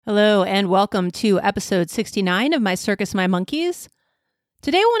Hello, and welcome to episode 69 of My Circus, My Monkeys.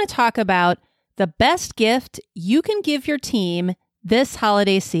 Today I want to talk about the best gift you can give your team this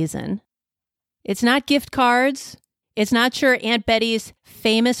holiday season. It's not gift cards. It's not your Aunt Betty's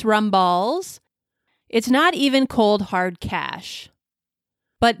famous rum balls. It's not even cold, hard cash.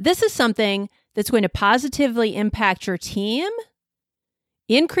 But this is something that's going to positively impact your team,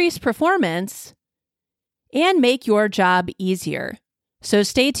 increase performance, and make your job easier. So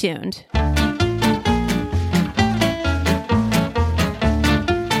stay tuned.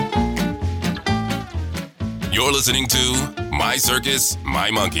 You're listening to My Circus,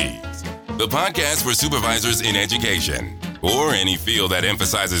 My Monkeys, the podcast for supervisors in education or any field that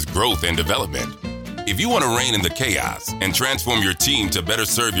emphasizes growth and development. If you want to rein in the chaos and transform your team to better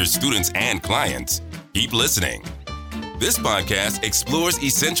serve your students and clients, keep listening. This podcast explores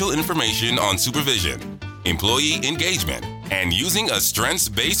essential information on supervision, employee engagement, and using a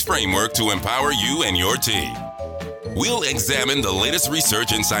strengths-based framework to empower you and your team. We'll examine the latest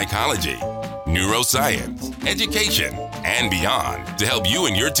research in psychology, neuroscience, education, and beyond to help you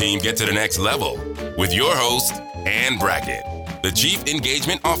and your team get to the next level. With your host, Ann Brackett, the Chief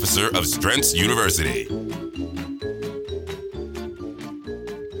Engagement Officer of Strengths University.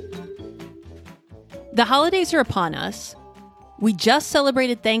 The holidays are upon us. We just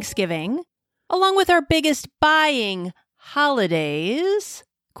celebrated Thanksgiving, along with our biggest buying holidays,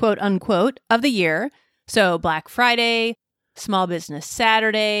 quote unquote, of the year. So Black Friday, Small Business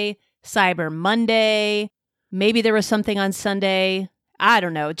Saturday, Cyber Monday, maybe there was something on Sunday. I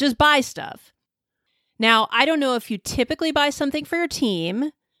don't know, just buy stuff. Now, I don't know if you typically buy something for your team,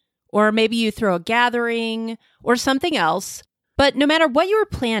 or maybe you throw a gathering or something else, but no matter what you were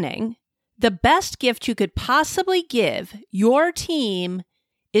planning, the best gift you could possibly give your team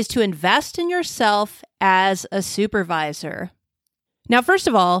is to invest in yourself as a supervisor. Now, first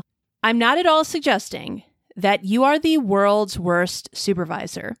of all, I'm not at all suggesting that you are the world's worst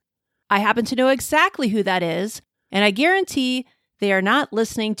supervisor. I happen to know exactly who that is, and I guarantee they are not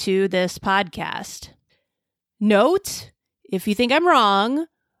listening to this podcast. Note, if you think I'm wrong,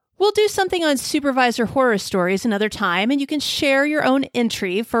 we'll do something on supervisor horror stories another time, and you can share your own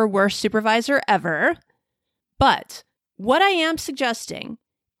entry for worst supervisor ever. But what I am suggesting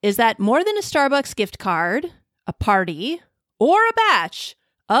is that more than a Starbucks gift card, a party, or a batch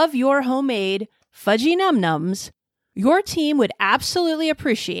of your homemade fudgy num-nums, your team would absolutely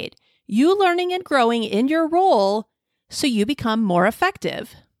appreciate you learning and growing in your role so you become more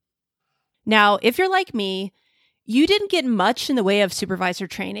effective. Now, if you're like me, you didn't get much in the way of supervisor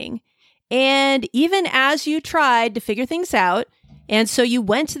training. And even as you tried to figure things out, and so you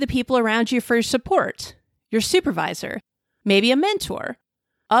went to the people around you for your support, your supervisor, maybe a mentor,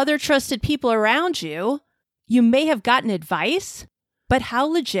 other trusted people around you, you may have gotten advice, but how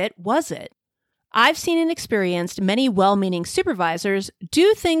legit was it? I've seen and experienced many well-meaning supervisors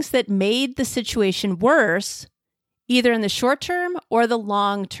do things that made the situation worse, either in the short term or the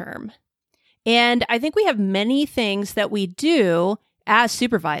long term. And I think we have many things that we do as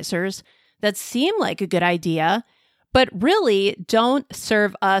supervisors that seem like a good idea, but really don't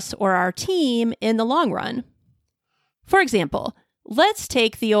serve us or our team in the long run. For example, let's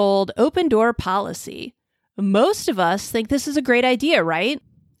take the old open door policy. Most of us think this is a great idea, right?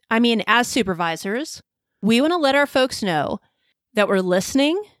 I mean, as supervisors, we want to let our folks know that we're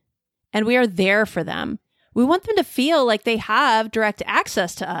listening and we are there for them. We want them to feel like they have direct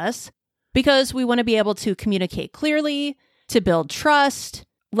access to us because we want to be able to communicate clearly, to build trust,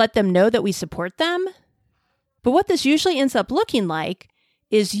 let them know that we support them. But what this usually ends up looking like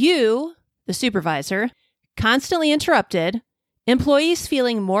is you, the supervisor, constantly interrupted, employees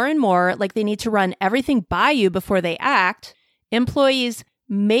feeling more and more like they need to run everything by you before they act, employees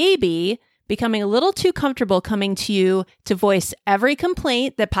maybe becoming a little too comfortable coming to you to voice every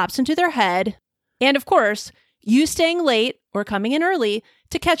complaint that pops into their head, and of course, you staying late or coming in early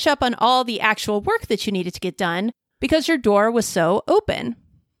to catch up on all the actual work that you needed to get done because your door was so open.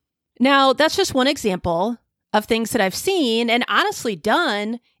 Now, that's just one example of things that I've seen and honestly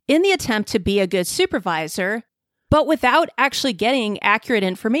done in the attempt to be a good supervisor, but without actually getting accurate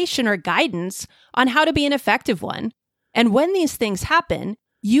information or guidance on how to be an effective one. And when these things happen,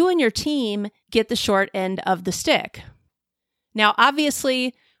 you and your team get the short end of the stick. Now,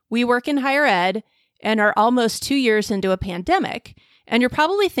 obviously, we work in higher ed and are almost 2 years into a pandemic. And you're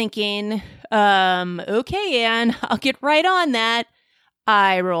probably thinking, okay, Ann, I'll get right on that.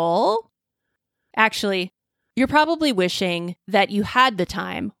 Eye roll. Actually, you're probably wishing that you had the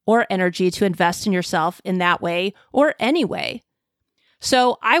time or energy to invest in yourself in that way or any way.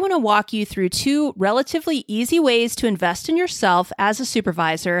 So I want to walk you through 2 relatively easy ways to invest in yourself as a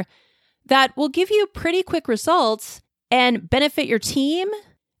supervisor that will give you pretty quick results and benefit your team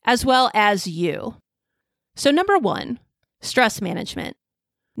as well as you. So number 1, stress management.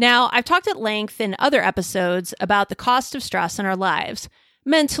 Now, I've talked at length in other episodes about the cost of stress in our lives,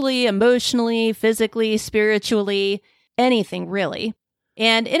 mentally, emotionally, physically, spiritually, anything really.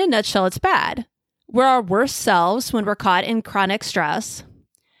 And in a nutshell, it's bad. We're our worst selves when we're caught in chronic stress.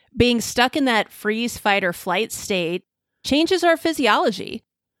 Being stuck in that freeze, fight, or flight state changes our physiology.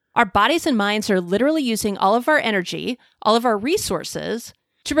 Our bodies and minds are literally using all of our energy, all of our resources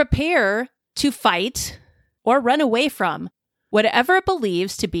to prepare to fight or run away from whatever it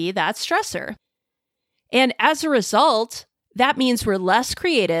believes to be that stressor. And as a result, that means we're less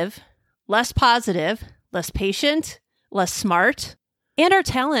creative, less positive, less patient, less smart, and our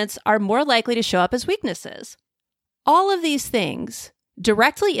talents are more likely to show up as weaknesses. All of these things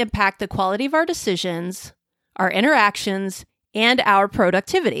directly impact the quality of our decisions, our interactions, and our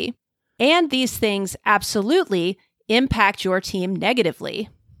productivity. And these things absolutely impact your team negatively.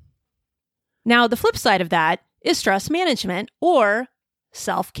 Now, the flip side of that is stress management or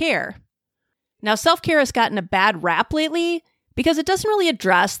self-care. Now, self-care has gotten a bad rap lately because it doesn't really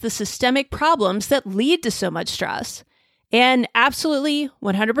address the systemic problems that lead to so much stress. And absolutely,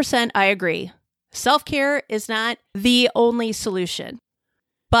 100%, I agree. Self-care is not the only solution.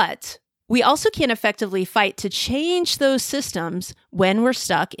 But we also can't effectively fight to change those systems when we're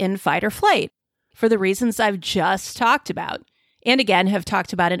stuck in fight or flight for the reasons I've just talked about, and again have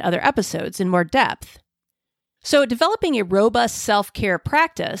talked about in other episodes in more depth. So developing a robust self-care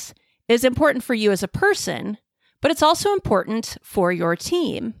practice is important for you as a person, but it's also important for your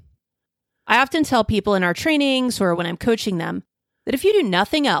team. I often tell people in our trainings or when I'm coaching them that if you do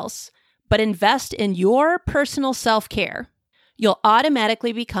nothing else but invest in your personal self-care, you'll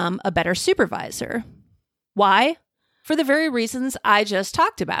automatically become a better supervisor. Why? For the very reasons I just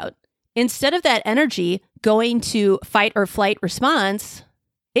talked about. Instead of that energy going to fight or flight response,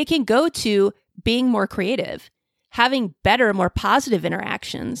 it can go to being more creative, having better, more positive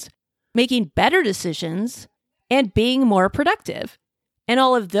interactions, making better decisions, and being more productive. And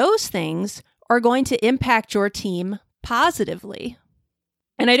all of those things are going to impact your team positively.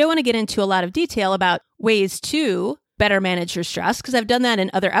 And I don't want to get into a lot of detail about ways to better manage your stress because I've done that in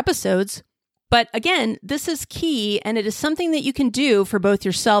other episodes. But again, this is key, and it is something that you can do for both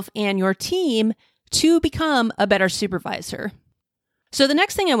yourself and your team to become a better supervisor. So the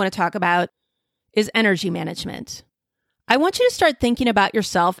next thing I want to talk about is energy management. I want you to start thinking about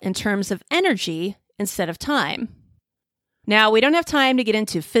yourself in terms of energy instead of time. Now, we don't have time to get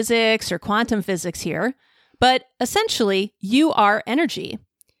into physics or quantum physics here, but essentially, you are energy.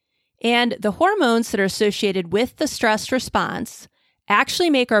 And the hormones that are associated with the stress response actually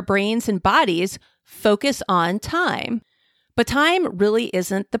make our brains and bodies focus on time. But time really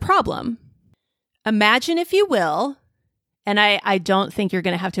isn't the problem. Imagine, if you will, and I don't think you're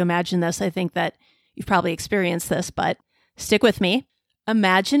going to have to imagine this. I think that you've probably experienced this, but stick with me.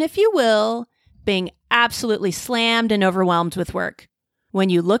 Imagine, if you will, being absolutely slammed and overwhelmed with work. When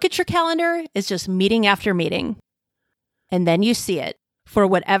you look at your calendar, it's just meeting after meeting. And then you see it. For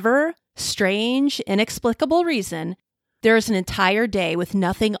whatever strange, inexplicable reason, there is an entire day with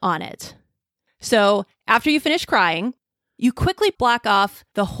nothing on it. So after you finish crying, you quickly block off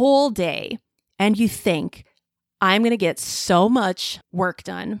the whole day and you think, I'm going to get so much work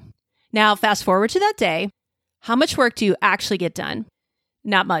done. Now, fast forward to that day. How much work do you actually get done?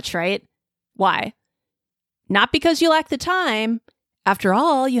 Not much, right? Why? Not because you lack the time. After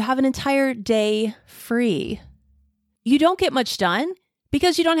all, you have an entire day free. You don't get much done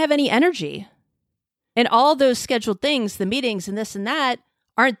because you don't have any energy. And all those scheduled things, the meetings and this and that,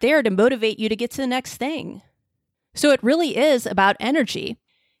 aren't there to motivate you to get to the next thing. So it really is about energy.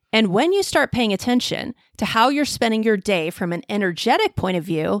 And when you start paying attention to how you're spending your day from an energetic point of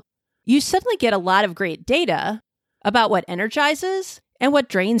view, you suddenly get a lot of great data about what energizes and what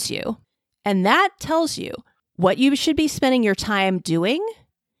drains you. And that tells you what you should be spending your time doing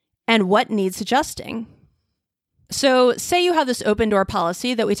and what needs adjusting. So say you have this open door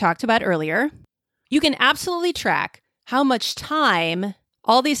policy that we talked about earlier. You can absolutely track how much time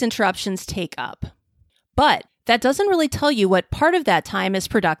all these interruptions take up. But that doesn't really tell you what part of that time is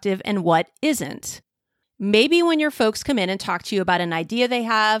productive and what isn't. Maybe when your folks come in and talk to you about an idea they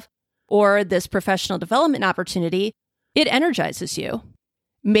have or this professional development opportunity, it energizes you.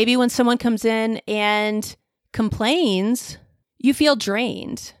 Maybe when someone comes in and complains, you feel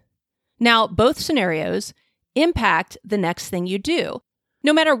drained. Now, both scenarios impact the next thing you do,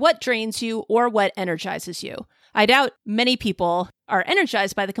 no matter what drains you or what energizes you. I doubt many people are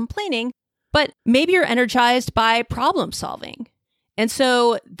energized by the complaining, but maybe you're energized by problem solving. And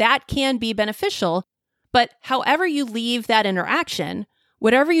so that can be beneficial. But however you leave that interaction,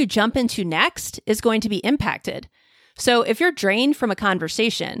 whatever you jump into next is going to be impacted. So if you're drained from a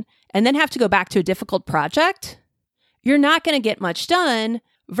conversation and then have to go back to a difficult project, you're not going to get much done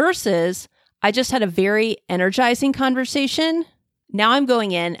versus I just had a very energizing conversation. Now I'm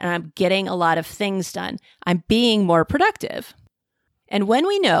going in and I'm getting a lot of things done. I'm being more productive. And when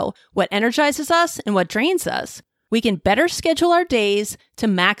we know what energizes us and what drains us, we can better schedule our days to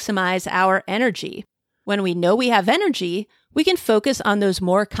maximize our energy. When we know we have energy, we can focus on those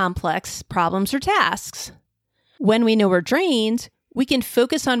more complex problems or tasks. When we know we're drained, we can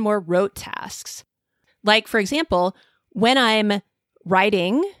focus on more rote tasks. Like, for example, when I'm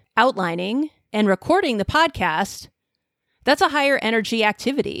writing, outlining, and recording the podcast, that's a higher energy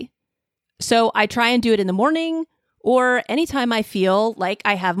activity. So I try and do it in the morning or anytime I feel like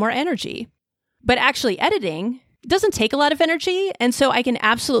I have more energy. But actually editing doesn't take a lot of energy, and so I can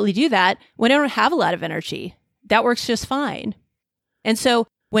absolutely do that when I don't have a lot of energy. That works just fine. And so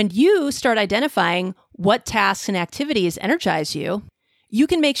when you start identifying what tasks and activities energize you, you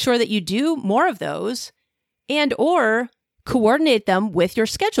can make sure that you do more of those and or coordinate them with your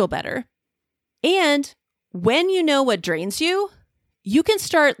schedule better. And when you know what drains you, you can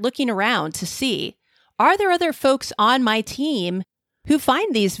start looking around to see, are there other folks on my team who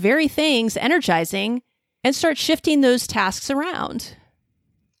find these very things energizing and start shifting those tasks around?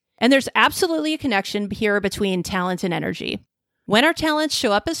 And there's absolutely a connection here between talent and energy. When our talents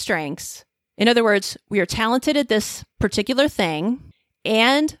show up as strengths, in other words, we are talented at this particular thing,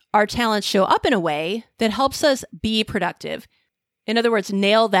 and our talents show up in a way that helps us be productive. In other words,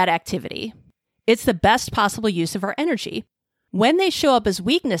 nail that activity. It's the best possible use of our energy. When they show up as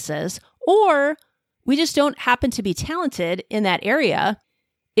weaknesses, or we just don't happen to be talented in that area,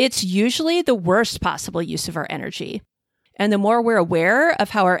 it's usually the worst possible use of our energy. And the more we're aware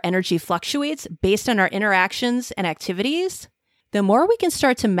of how our energy fluctuates based on our interactions and activities, the more we can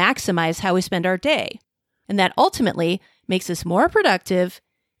start to maximize how we spend our day. And that ultimately makes us more productive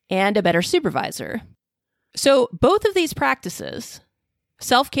and a better supervisor. So both of these practices,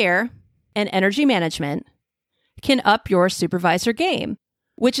 self-care and energy management, can up your supervisor game,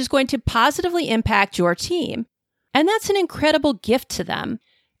 which is going to positively impact your team. And that's an incredible gift to them,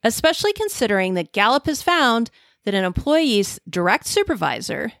 especially considering that Gallup has found that an employee's direct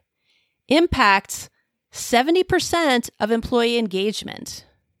supervisor impacts 70% of employee engagement.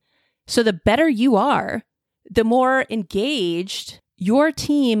 So the better you are, the more engaged your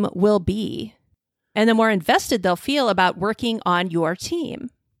team will be, and the more invested they'll feel about working on your team.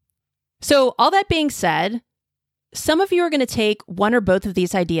 So all that being said, some of you are going to take one or both of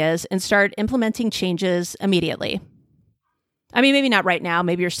these ideas and start implementing changes immediately. I mean, maybe not right now,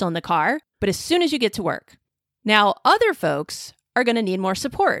 maybe you're still in the car, but as soon as you get to work. Now, other folks are going to need more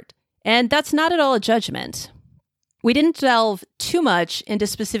support, and that's not at all a judgment. We didn't delve too much into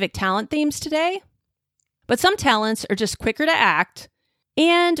specific talent themes today, but some talents are just quicker to act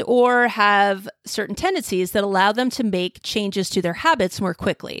and or have certain tendencies that allow them to make changes to their habits more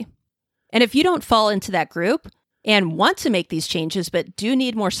quickly. And if you don't fall into that group and want to make these changes but do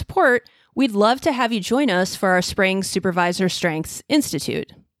need more support, we'd love to have you join us for our Spring Supervisor Strengths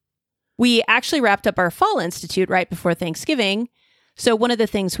Institute. We actually wrapped up our Fall Institute right before Thanksgiving, so one of the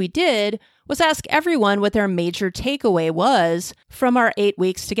things we did was ask everyone what their major takeaway was from our 8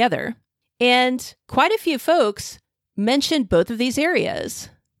 weeks together. And quite a few folks mentioned both of these areas,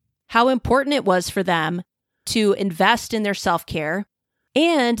 how important it was for them to invest in their self-care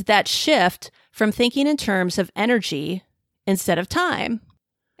and that shift from thinking in terms of energy instead of time.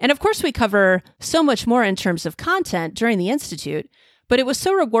 And of course, we cover so much more in terms of content during the Institute, but it was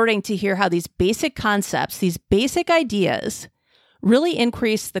so rewarding to hear how these basic concepts, these basic ideas, really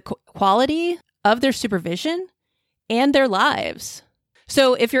increase the quality of their supervision and their lives.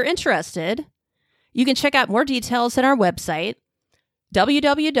 So if you're interested, you can check out more details at our website,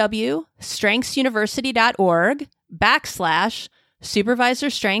 www.strengthsuniversity.org/Supervisor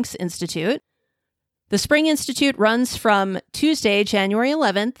Strengths Institute. The Spring Institute runs from Tuesday, January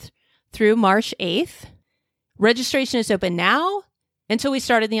 11th through March 8th. Registration is open now until we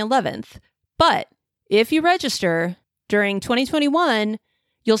start on the 11th. But if you register during 2021,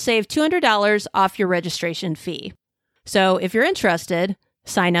 you'll save $200 off your registration fee. So if you're interested,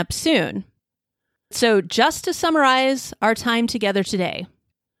 sign up soon. So just to summarize our time together today,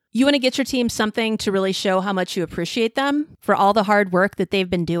 you want to get your team something to really show how much you appreciate them for all the hard work that they've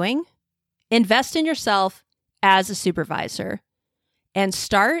been doing. Invest in yourself as a supervisor and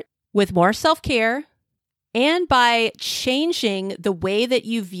start with more self-care and by changing the way that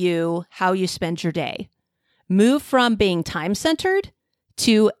you view how you spend your day. Move from being time-centered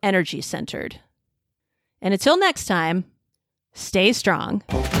to energy-centered. And until next time, stay strong.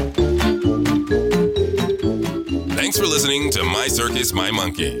 Thanks for listening to My Circus, My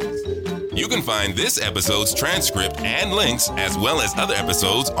Monkeys. You can find this episode's transcript and links, as well as other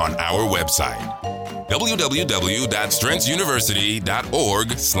episodes, on our website,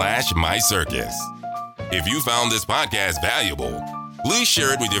 www.strengthsuniversity.org/mycircus. If you found this podcast valuable, please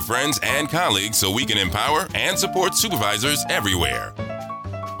share it with your friends and colleagues so we can empower and support supervisors everywhere.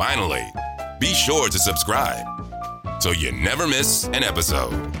 Finally, be sure to subscribe so you never miss an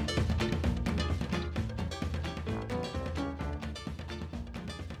episode.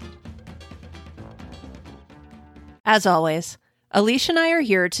 As always, Alicia and I are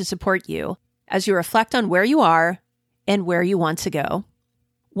here to support you as you reflect on where you are and where you want to go.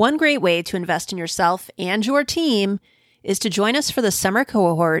 One great way to invest in yourself and your team is to join us for the summer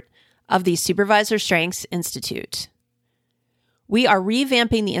cohort of the Supervisor Strengths Institute. We are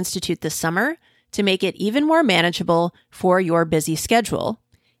revamping the Institute this summer to make it even more manageable for your busy schedule.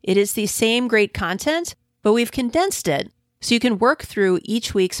 It is the same great content, but we've condensed it so you can work through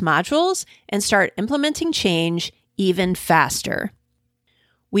each week's modules and start implementing change even faster.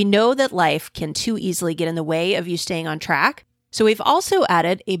 We know that life can too easily get in the way of you staying on track, so we've also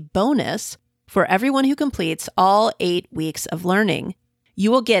added a bonus for everyone who completes all 8 weeks of learning.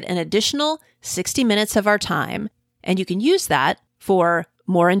 You will get an additional 60 minutes of our time, and you can use that for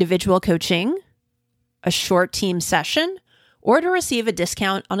more individual coaching, a short team session, or to receive a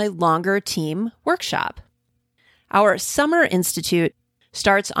discount on a longer team workshop. Our Summer Institute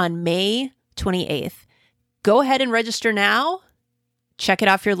starts on May 28th. Go ahead and register now. Check it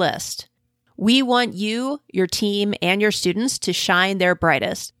off your list. We want you, your team, and your students to shine their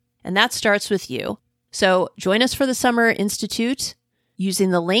brightest, and that starts with you. So join us for the Summer Institute using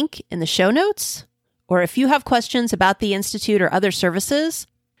the link in the show notes, or if you have questions about the Institute or other services,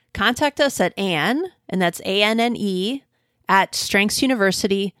 contact us at Anne, and that's ANNE, at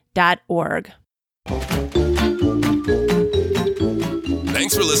strengthsuniversity.org.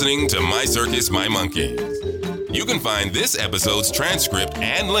 Thanks for listening to My Circus, My Monkeys. You can find this episode's transcript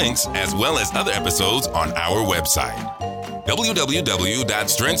and links, as well as other episodes, on our website,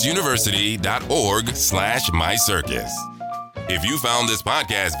 www.strengthsuniversity.org/mycircus. If you found this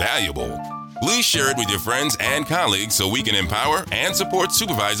podcast valuable, please share it with your friends and colleagues so we can empower and support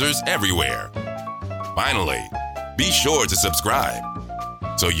supervisors everywhere. Finally, be sure to subscribe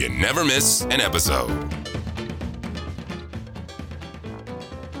so you never miss an episode.